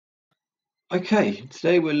Okay,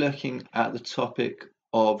 today we're looking at the topic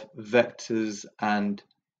of vectors and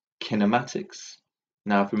kinematics.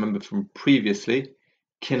 Now, if you remember from previously,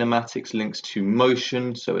 kinematics links to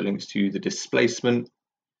motion, so it links to the displacement,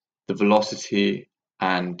 the velocity,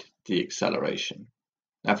 and the acceleration.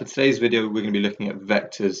 Now, for today's video, we're going to be looking at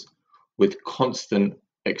vectors with constant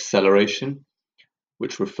acceleration,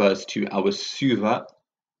 which refers to our ruvat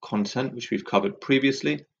content, which we've covered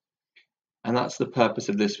previously. And that's the purpose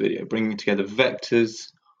of this video, bringing together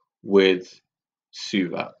vectors with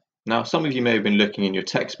ruvat. Now, some of you may have been looking in your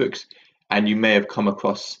textbooks and you may have come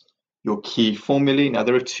across your key formulae. Now,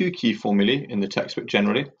 there are two key formulae in the textbook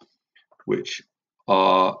generally, which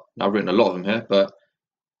are, now I've written a lot of them here, but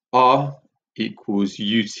R equals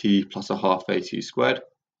ut plus a half at squared,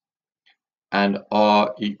 and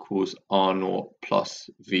R equals R0 plus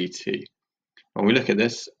vt. When we look at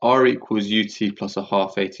this, R equals ut plus a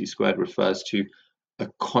half at squared refers to a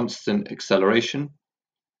constant acceleration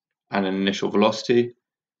and an initial velocity,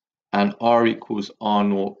 and R equals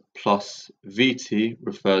R0 plus vt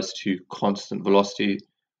refers to constant velocity,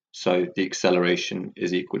 so the acceleration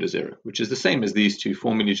is equal to 0, which is the same as these two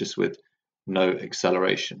formulae, just with no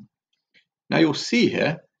acceleration. Now you'll see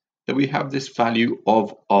here that we have this value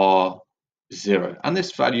of R0 and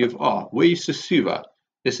this value of R. We're used to ruvat.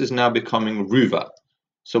 This is now becoming ruvat.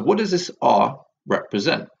 So what does this R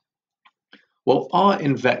represent? Well, R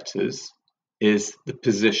in vectors is the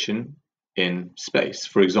position in space.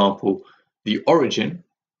 For example, the origin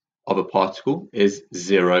of a particle is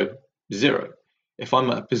 0, 0. If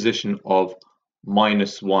I'm at a position of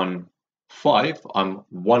 -1, 5, I'm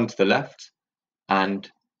 1 to the left and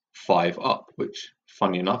 5 up, which,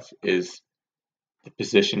 funny enough, is the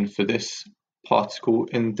position for this particle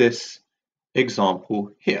in this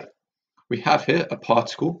example here. We have here a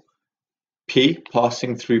particle P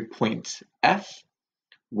passing through point F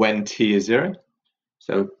when t is 0.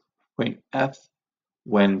 So point F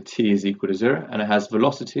when t is equal to 0, and it has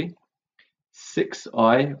velocity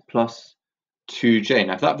 6I plus 2j.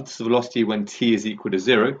 Now, if that was the velocity when t is equal to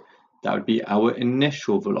 0, that would be our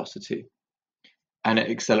initial velocity. And it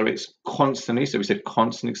accelerates constantly, so we said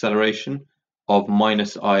constant acceleration of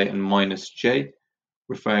 -I and -j,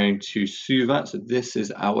 referring to ruvat, so this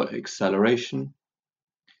is our acceleration.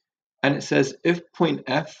 And it says if point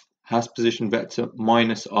F has position vector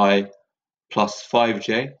 -I plus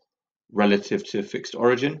 5j relative to a fixed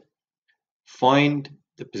origin, find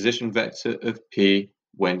the position vector of P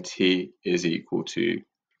when t is equal to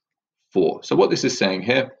 4. So what this is saying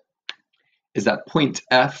here is that point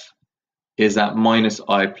F is at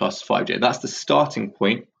 -I plus 5j. That's the starting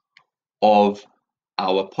point of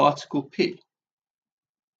our particle P.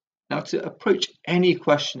 Now, to approach any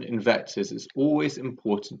question in vectors, it's always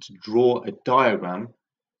important to draw a diagram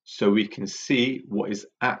so we can see what is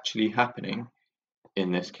actually happening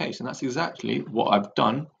in this case. And that's exactly what I've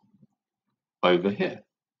done over here.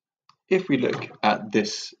 If we look at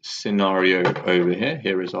this scenario over here,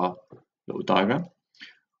 here is our little diagram.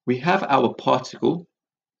 We have our particle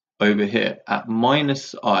over here at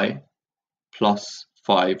 -I plus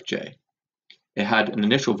 5j. It had an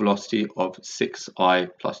initial velocity of 6I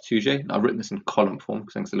plus 2j. And I've written this in column form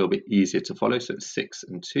because I think it's a little bit easier to follow. So it's 6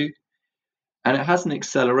 and 2. And it has an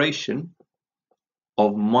acceleration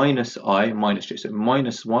of -I minus j. So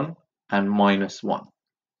 -1 and -1.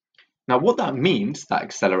 Now what that means, that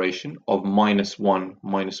acceleration of -1,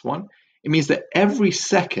 -1, it means that every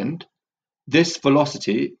second this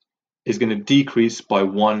velocity is going to decrease by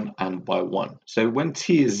 1 and by 1. So when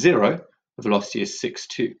t is 0, the velocity is 6,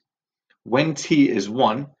 2. When t is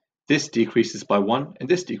 1, this decreases by 1 and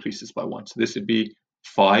this decreases by 1. So this would be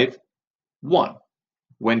 5, 1.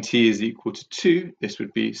 When t is equal to 2, this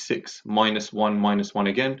would be 6 -1 -1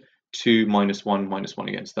 again, 2 -1 -1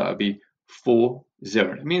 again. So that would be 4,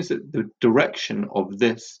 0. It means that the direction of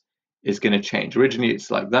this is going to change. Originally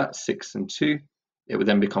it's like that, 6 and 2. It would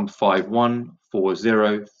then become 5, 1, 4,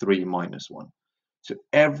 0, 3, -1. So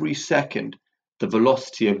every second, the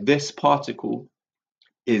velocity of this particle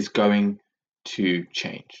is going to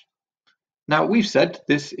change. Now, we've said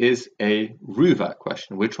this is a ruvat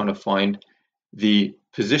question. We're trying to find the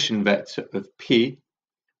position vector of P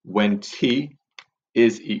when t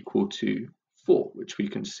is equal to 4, which we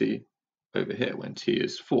can see over here when t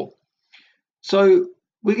is 4. So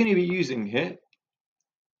we're going to be using here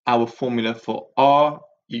our formula for R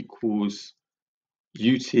equals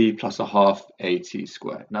ut plus a half at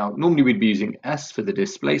squared. Now, normally we'd be using S for the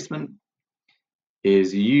displacement,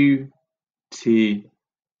 is ut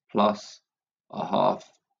plus a half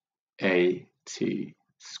at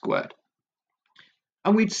squared.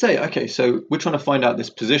 And we'd say, okay, so we're trying to find out this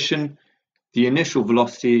position. The initial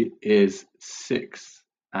velocity is 6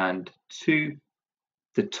 and 2.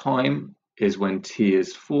 The time is when t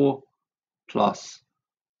is 4 plus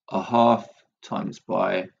a half times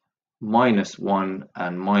by -1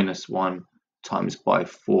 and -1 times by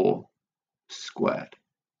 4 squared.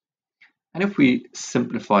 And if we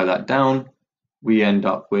simplify that down, we end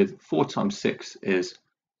up with 4 times 6 is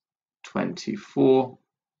 24,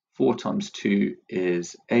 4 times 2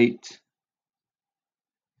 is 8,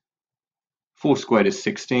 4 squared is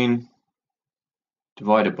 16,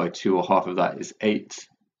 divided by 2, or half of that, is 8,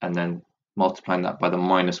 and then multiplying that by the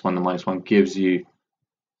 -1, the -1 gives you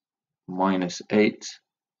 -8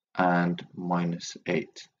 and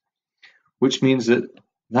 -8, which means that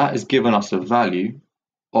that has given us a value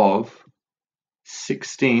of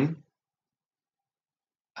 16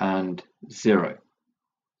 and 0.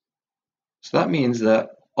 So that means that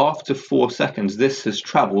after 4 seconds, this has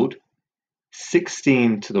traveled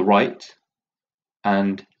 16 to the right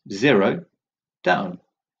and 0 down.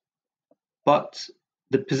 But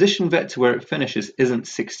the position vector where it finishes isn't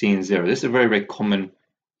 16, 0. This is a very, very common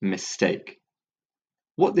mistake.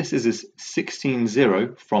 What this is 16,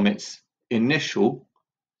 0 from its initial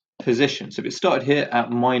position. So if it started here at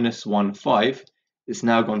 -1, 5, it's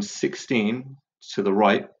now gone 16 to the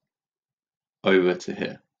right over to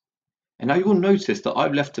here. And now you'll notice that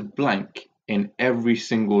I've left a blank in every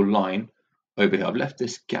single line over here. I've left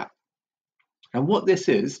this gap. And what this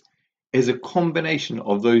is a combination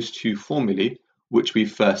of those two formulae which we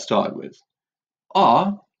first started with.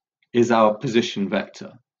 R is our position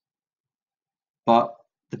vector, but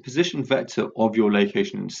the position vector of your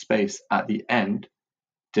location in space at the end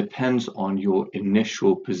depends on your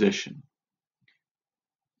initial position.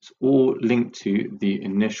 It's all linked to the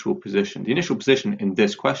initial position. The initial position in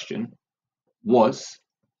this question was,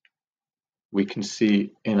 we can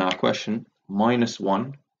see in our question,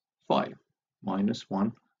 -1, 5,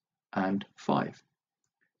 -1 and 5.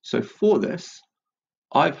 So for this,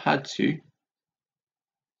 I've had to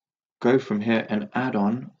go from here and add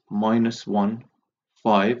on -1,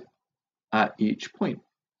 5 at each point.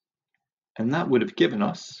 And that would have given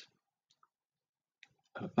us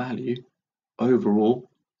a value overall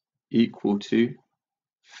equal to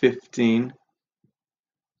 15,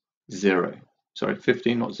 0. Sorry,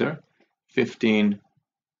 15, not 0, 15,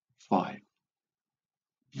 5.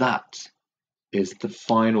 That is the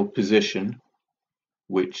final position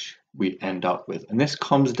which we end up with. And this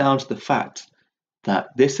comes down to the fact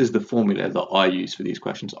that this is the formula that I use for these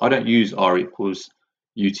questions. I don't use R equals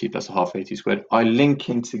ut plus a half at squared. I link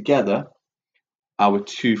in together our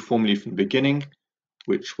two formulae from the beginning,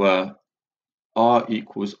 which were R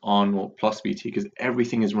equals R0 plus Vt, because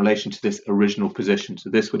everything is in relation to this original position. So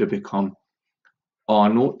this would have become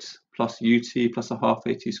R0 plus ut plus a half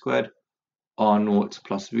at squared, R0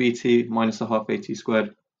 plus Vt minus a half at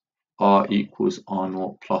squared, R equals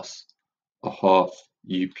R0 plus a half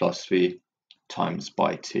u plus v times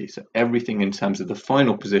by t. So everything in terms of the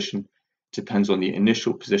final position depends on the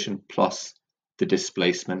initial position plus the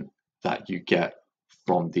displacement that you get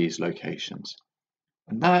from these locations.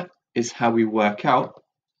 And that is how we work out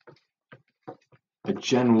a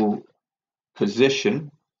general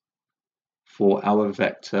position for our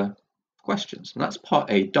vector questions. And that's part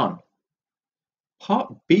A done.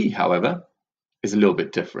 Part B, however, is a little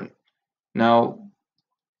bit different. Now,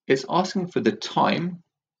 it's asking for the time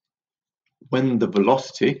when the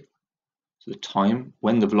velocity, so the time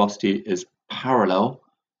when the velocity is parallel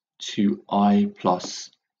to I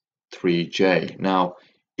plus 3j. Now,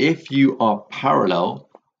 if you are parallel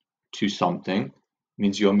to something, it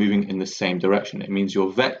means you're moving in the same direction. It means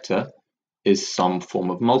your vector is some form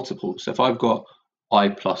of multiple. So if I've got I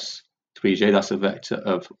plus 3j, that's a vector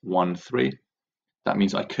of 1, 3. That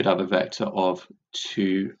means I could have a vector of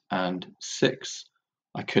 2 and 6.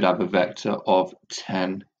 I could have a vector of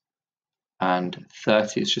 10 and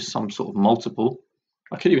 30. It's just some sort of multiple.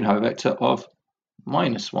 I could even have a vector of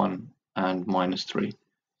 -1 and -3.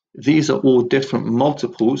 These are all different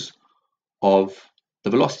multiples of the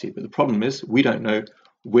velocity, but the problem is we don't know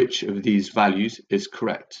which of these values is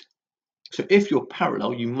correct. So if you're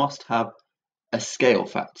parallel, you must have a scale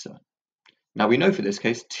factor. Now we know for this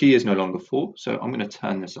case, t is no longer 4, so I'm going to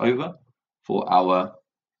turn this over for our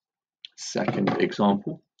second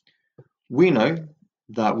example. We know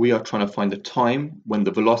that we are trying to find the time when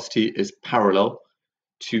the velocity is parallel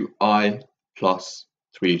to I plus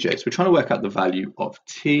 3j. So we're trying to work out the value of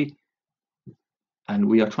t, and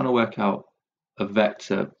we are trying to work out a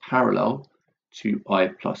vector parallel to I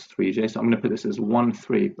plus 3j. So I'm going to put this as 1,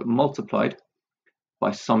 3, but multiplied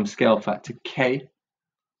by some scale factor k,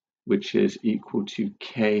 which is equal to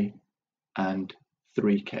k and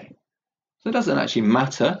 3k. So it doesn't actually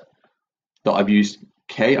matter that I've used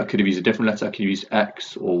K. I could have used a different letter. I could have used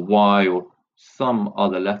X or Y or some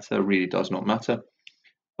other letter. It really does not matter.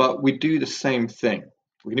 But we do the same thing.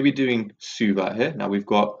 We're going to be doing ruvat here. Now we've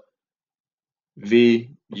got V,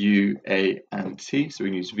 U, A, and T. So we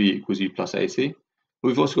can use V equals U plus AT. But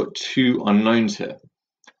we've also got two unknowns here.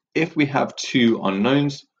 If we have two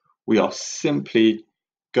unknowns, we are simply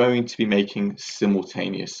going to be making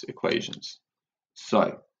simultaneous equations.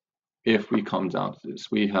 So if we come down to this,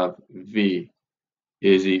 we have V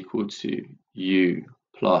is equal to U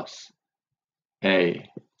plus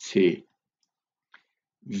AT.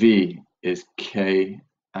 V is K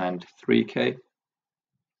and 3K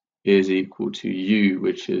is equal to U,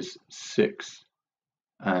 which is 6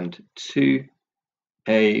 and 2,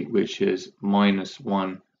 A, which is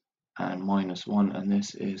 -1 and -1, and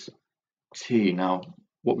this is T. Now,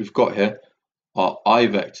 what we've got here are I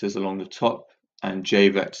vectors along the top and J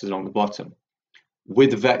vectors along the bottom.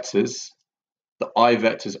 With vectors, the I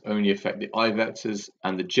vectors only affect the I vectors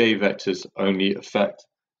and the J vectors only affect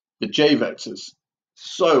the J vectors.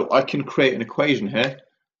 So I can create an equation here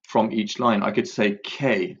from each line. I could say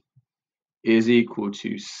K is equal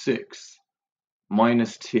to 6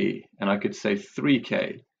 minus T, and I could say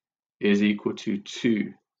 3K is equal to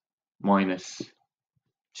 2 minus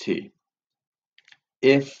T.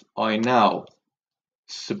 If I now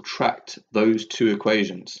subtract those two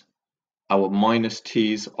equations, our minus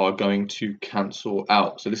T's are going to cancel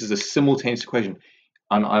out. So this is a simultaneous equation,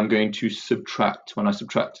 and I'm going to subtract. When I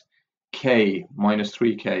subtract, K minus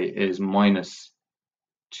 3K is minus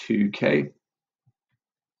 2K.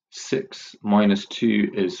 6 minus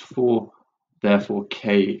 2 is 4. Therefore,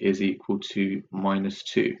 K is equal to minus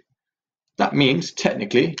 2. That means,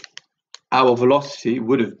 technically, our velocity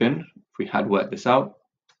would have been, if we had worked this out,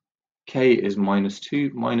 K is minus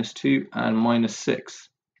 2, and minus 6.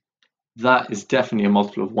 That is definitely a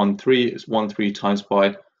multiple of 1, 3. It's 1, 3 times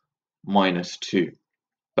by minus 2.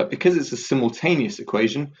 But because it's a simultaneous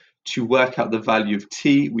equation, to work out the value of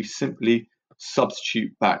T, we simply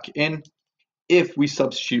substitute back in. If we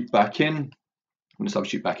substitute back in, I'm going to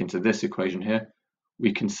substitute back into this equation here,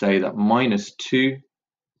 we can say that minus 2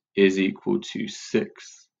 is equal to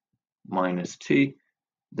 6 minus T.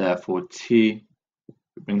 Therefore, T,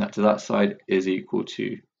 we bring that to that side, is equal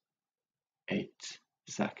to 8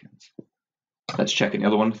 seconds. Let's check in the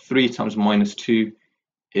other one. 3 times minus 2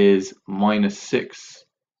 is minus 6.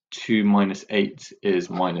 2 minus 8 is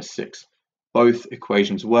minus 6. Both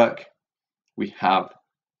equations work. We have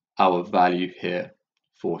our value here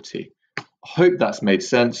for T. I hope that's made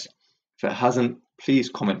sense. If it hasn't, please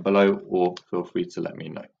comment below or feel free to let me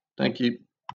know. Thank you.